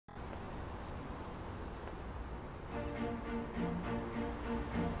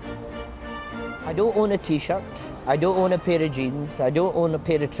I don't own a t-shirt, I don't own a pair of jeans, I don't own a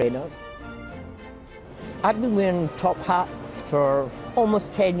pair of trainers. I've been wearing top hats for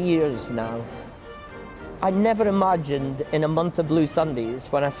almost 10 years now. I never imagined in a month of Blue Sundays,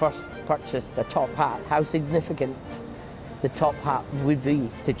 when I first purchased a top hat, how significant the top hat would be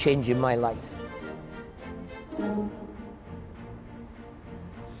to changing my life.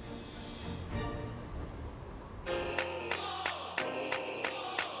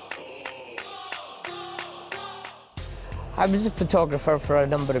 I was a photographer for a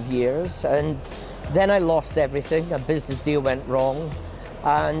number of years, and then I lost everything. A business deal went wrong,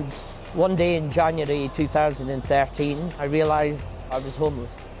 and one day in January 2013, I realized I was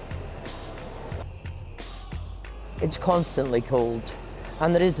homeless. It's constantly cold,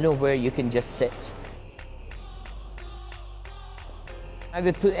 and there is nowhere you can just sit. I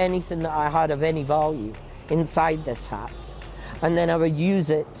would put anything that I had of any value inside this hat, and then I would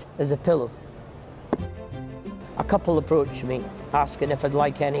use it as a pillow. A couple approached me, asking if I'd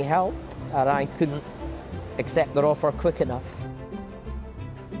like any help, and I couldn't accept their offer quick enough.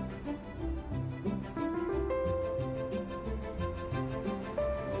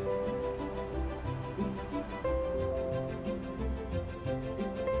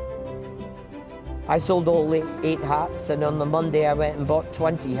 I sold all 8 hats, and on the Monday I went and bought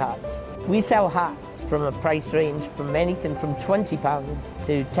 20 hats. We sell hats from a price range from anything from £20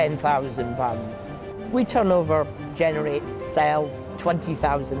 to £10,000. We sell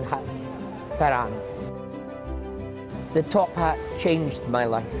 20,000 hats per annum. The top hat changed my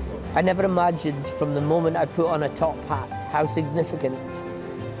life. I never imagined from the moment I put on a top hat how significant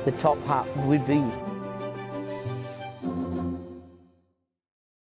the top hat would be.